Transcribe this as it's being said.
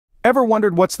Ever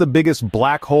wondered what's the biggest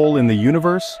black hole in the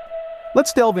universe?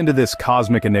 Let's delve into this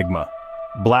cosmic enigma.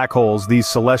 Black holes, these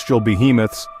celestial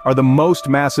behemoths, are the most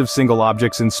massive single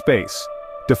objects in space,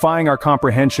 defying our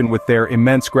comprehension with their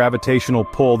immense gravitational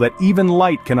pull that even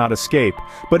light cannot escape.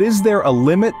 But is there a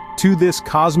limit to this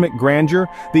cosmic grandeur?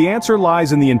 The answer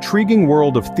lies in the intriguing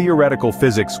world of theoretical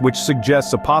physics, which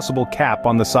suggests a possible cap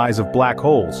on the size of black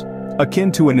holes.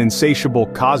 Akin to an insatiable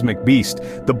cosmic beast,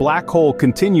 the black hole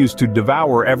continues to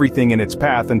devour everything in its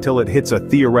path until it hits a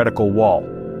theoretical wall.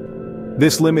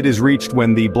 This limit is reached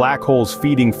when the black hole's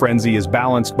feeding frenzy is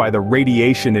balanced by the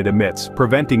radiation it emits,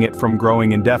 preventing it from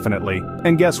growing indefinitely.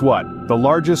 And guess what? The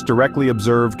largest directly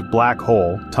observed black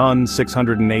hole, TON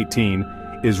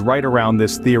 618, is right around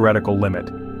this theoretical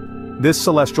limit. This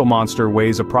celestial monster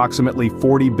weighs approximately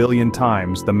 40 billion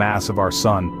times the mass of our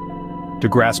Sun. To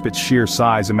grasp its sheer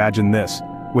size, imagine this: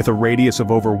 with a radius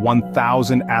of over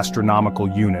 1,000 astronomical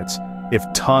units, if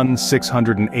TON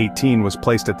 618 was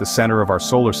placed at the center of our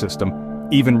solar system,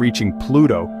 even reaching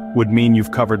Pluto would mean you've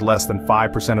covered less than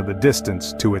 5% of the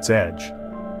distance to its edge.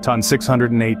 TON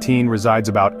 618 resides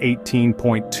about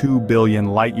 18.2 billion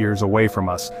light-years away from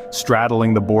us,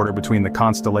 straddling the border between the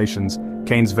constellations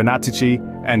Canes Venatici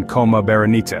and Coma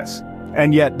Berenices.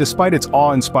 And yet, despite its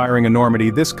awe-inspiring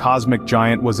enormity, this cosmic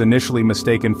giant was initially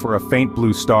mistaken for a faint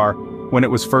blue star when it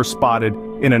was first spotted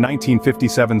in a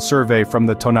 1957 survey from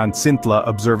the Tonantzintla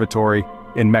Observatory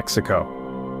in Mexico.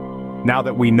 Now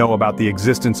that we know about the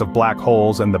existence of black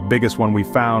holes and the biggest one we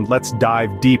found, let's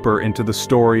dive deeper into the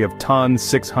story of TON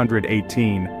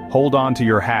 618. Hold on to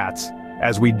your hats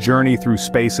as we journey through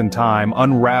space and time,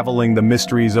 unraveling the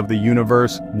mysteries of the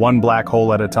universe, one black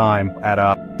hole at a time.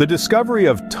 The discovery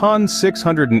of TON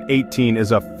 618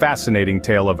 is a fascinating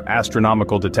tale of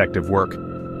astronomical detective work.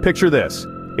 Picture this.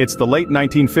 It's the late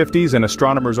 1950s and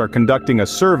astronomers are conducting a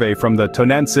survey from the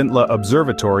Tonantzintla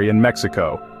Observatory in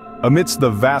Mexico. Amidst the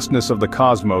vastness of the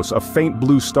cosmos, a faint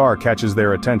blue star catches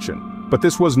their attention. But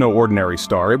this was no ordinary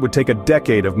star. It would take a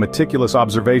decade of meticulous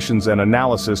observations and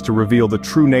analysis to reveal the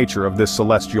true nature of this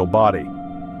celestial body.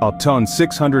 TON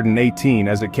 618,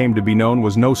 as it came to be known,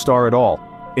 was no star at all.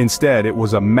 Instead, it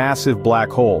was a massive black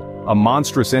hole, a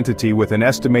monstrous entity with an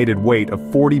estimated weight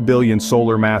of 40 billion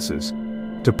solar masses.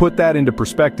 To put that into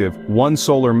perspective, one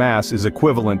solar mass is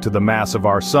equivalent to the mass of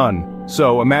our Sun.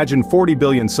 So imagine 40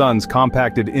 billion suns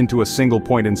compacted into a single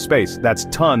point in space. That's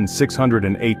TON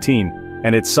 618.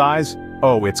 And its size?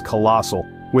 Oh, it's colossal.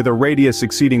 With a radius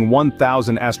exceeding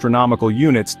 1,000 astronomical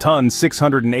units, TON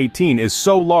 618 is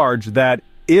so large that,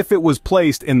 if it was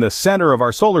placed in the center of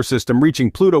our solar system,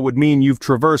 reaching Pluto would mean you've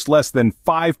traversed less than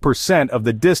 5% of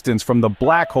the distance from the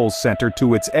black hole's center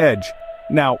to its edge.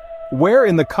 Now, where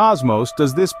in the cosmos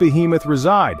does this behemoth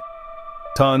reside?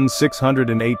 TON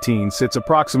 618 sits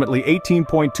approximately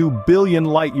 18.2 billion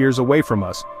light-years away from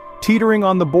us, teetering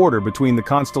on the border between the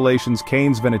constellations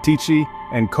Canes Venatici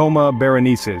and Coma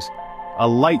Berenices. A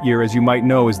light-year, as you might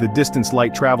know, is the distance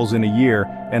light travels in a year,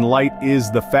 and light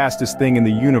is the fastest thing in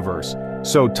the universe.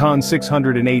 So TON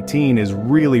 618 is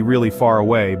really far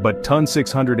away, but TON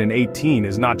 618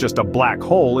 is not just a black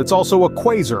hole, it's also a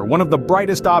quasar, one of the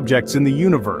brightest objects in the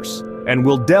universe. And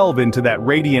we'll delve into that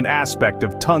radiant aspect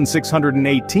of TON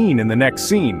 618 in the next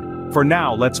scene. For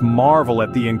now, let's marvel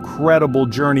at the incredible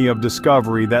journey of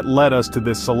discovery that led us to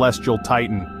this celestial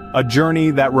titan, a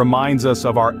journey that reminds us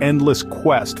of our endless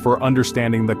quest for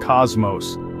understanding the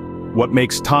cosmos. What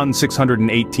makes TON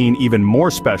 618 even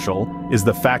more special is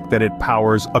the fact that it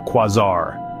powers a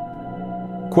quasar.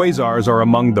 Quasars are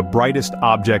among the brightest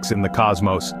objects in the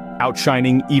cosmos,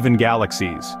 outshining even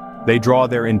galaxies. They draw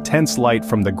their intense light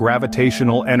from the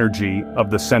gravitational energy of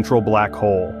the central black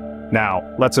hole. Now,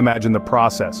 let's imagine the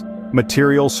process.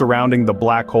 Material surrounding the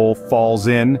black hole falls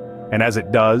in, and as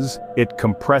it does, it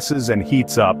compresses and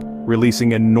heats up,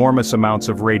 releasing enormous amounts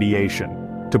of radiation.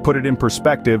 To put it in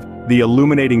perspective, the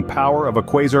illuminating power of a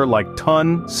quasar like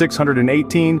TON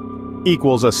 618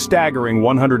 equals a staggering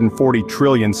 140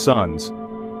 trillion suns.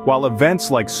 While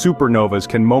events like supernovas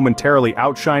can momentarily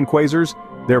outshine quasars,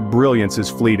 their brilliance is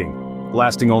fleeting,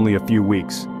 lasting only a few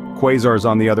weeks. Quasars,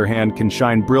 on the other hand, can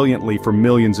shine brilliantly for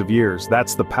millions of years.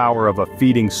 That's the power of a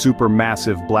feeding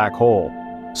supermassive black hole.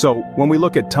 So, when we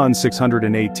look at TON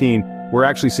 618, we're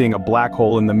actually seeing a black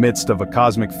hole in the midst of a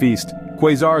cosmic feast.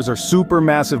 Quasars are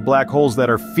supermassive black holes that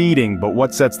are feeding, but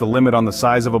what sets the limit on the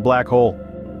size of a black hole?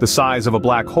 The size of a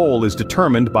black hole is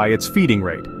determined by its feeding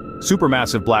rate.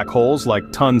 Supermassive black holes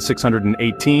like TON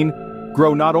 618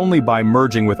 grow not only by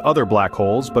merging with other black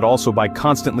holes, but also by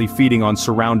constantly feeding on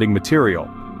surrounding material.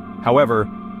 However,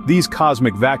 these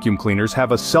cosmic vacuum cleaners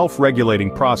have a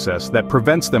self-regulating process that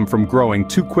prevents them from growing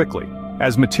too quickly,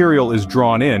 As material is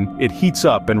drawn in, it heats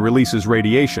up and releases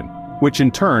radiation, which in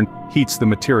turn heats the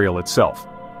material itself.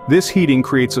 This heating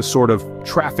creates a sort of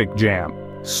traffic jam,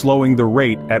 slowing the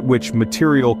rate at which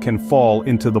material can fall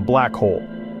into the black hole.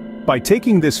 By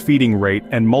taking this feeding rate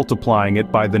and multiplying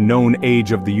it by the known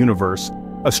age of the universe,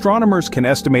 astronomers can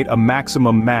estimate a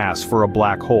maximum mass for a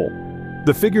black hole.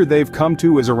 The figure they've come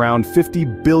to is around 50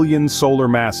 billion solar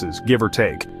masses, give or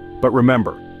take. But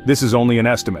remember, this is only an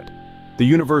estimate. The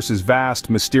universe is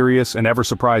vast, mysterious, and ever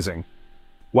surprising.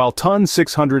 While Ton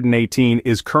 618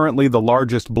 is currently the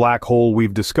largest black hole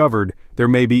we've discovered, there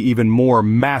may be even more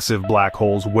massive black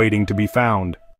holes waiting to be found.